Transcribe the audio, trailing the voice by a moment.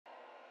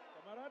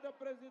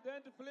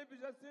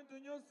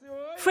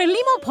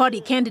Frelimo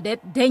party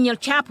candidate Daniel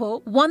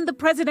Chapo won the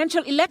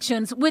presidential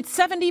elections with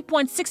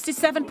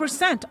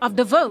 70.67% of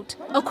the vote,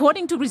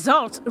 according to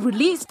results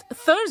released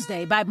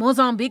Thursday by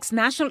Mozambique's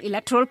National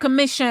Electoral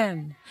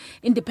Commission.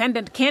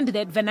 Independent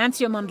candidate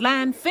Venancio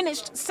Mondlane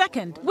finished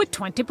second with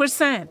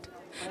 20%.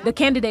 The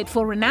candidate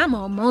for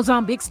Frelimo,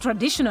 Mozambique's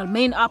traditional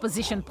main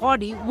opposition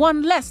party,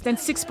 won less than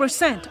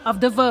 6%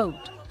 of the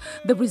vote.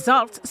 The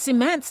result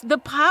cements the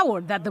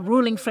power that the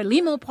ruling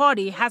Frelimo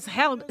party has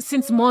held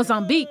since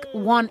Mozambique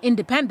won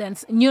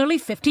independence nearly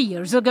 50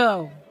 years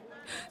ago.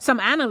 Some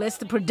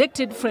analysts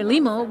predicted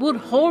Frelimo would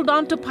hold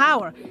on to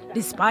power,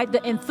 despite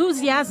the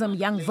enthusiasm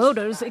young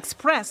voters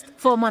expressed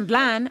for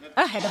Mondlane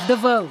ahead of the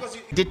vote.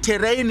 The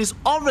terrain is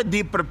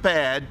already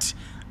prepared.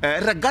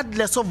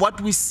 Regardless of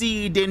what we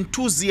see, the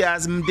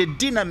enthusiasm, the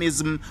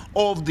dynamism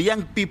of the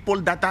young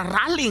people that are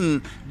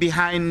rallying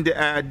behind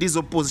this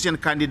opposition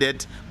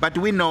candidate, but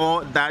we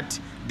know that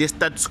the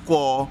status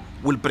quo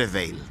will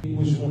prevail.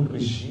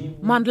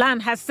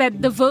 Mondlane has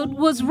said the vote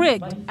was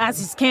rigged. As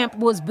his camp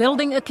was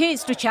building a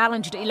case to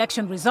challenge the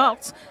election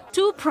results,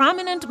 two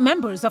prominent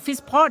members of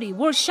his party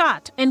were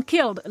shot and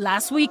killed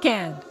last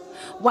weekend.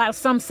 While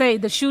some say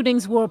the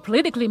shootings were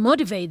politically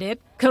motivated,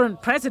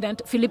 current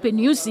President Filipe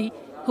Nyusi,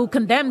 who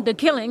condemned the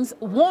killings,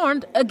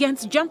 warned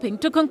against jumping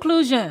to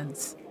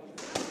conclusions.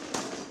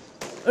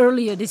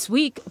 Earlier this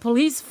week,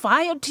 police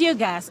fired tear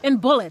gas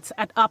and bullets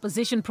at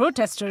opposition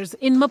protesters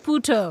in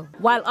Maputo.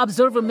 While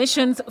observer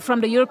missions from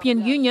the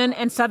European Union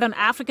and Southern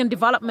African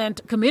Development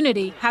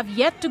Community have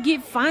yet to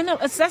give final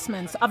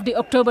assessments of the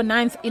October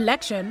 9th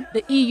election,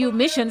 the EU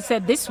mission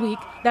said this week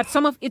that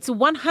some of its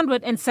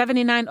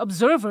 179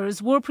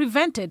 observers were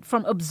prevented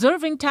from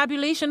observing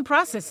tabulation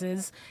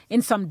processes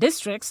in some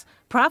districts,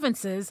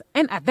 provinces,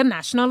 and at the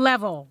national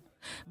level.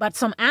 But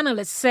some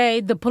analysts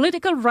say the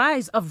political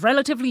rise of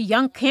relatively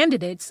young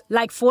candidates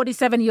like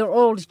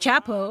 47-year-old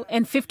Chapo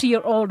and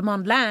 50-year-old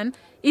Mondlane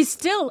is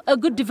still a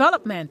good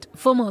development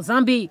for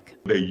Mozambique.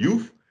 The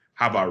youth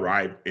have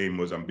arrived in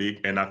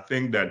Mozambique, and I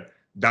think that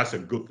that's a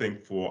good thing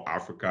for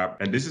Africa.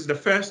 And this is the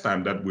first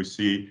time that we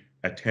see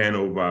a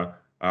turnover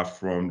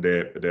from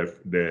the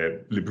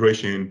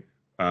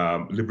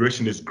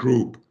liberationist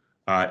group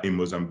in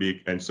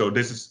Mozambique. And so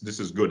this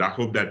is good. I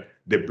hope that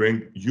they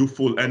bring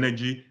youthful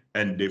energy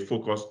and they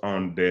focus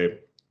on the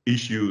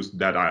issues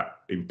that are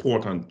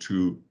important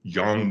to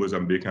young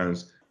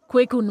Mozambicans.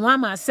 Kweku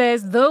Nwama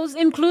says those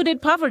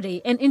included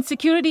poverty and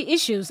insecurity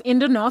issues in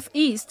the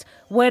northeast,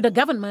 where the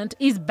government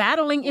is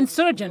battling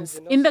insurgents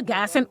in the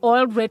gas and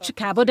oil-rich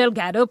Cabo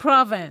Delgado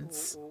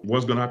province.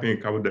 What's going to happen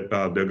in Cabo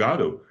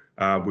Delgado?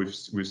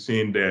 We've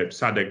seen the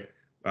SADC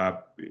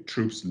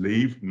troops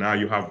leave. Now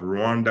you have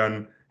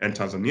Rwandan and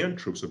Tanzanian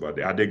troops over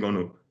there. Are they going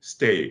to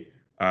stay?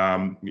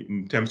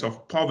 In terms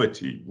of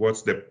poverty,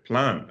 what's the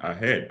plan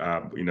ahead?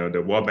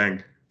 The World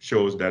Bank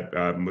shows that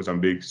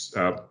Mozambique's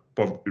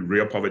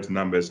real poverty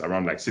numbers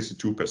around like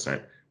 62%.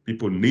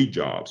 People need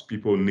jobs.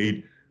 People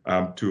need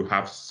to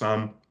have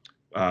some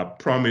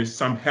promise,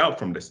 some help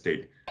from the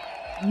state.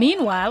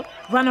 Meanwhile,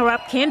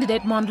 runner-up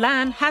candidate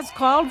Mondlane has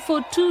called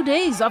for 2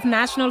 days of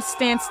national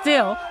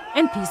standstill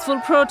and peaceful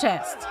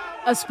protest.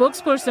 A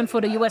spokesperson for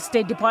the U.S.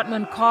 State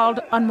Department called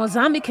on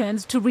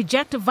Mozambicans to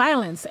reject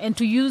violence and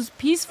to use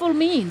peaceful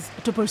means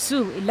to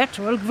pursue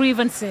electoral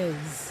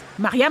grievances.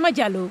 Mariama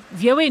Diallo,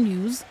 VOA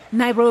News,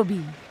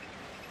 Nairobi.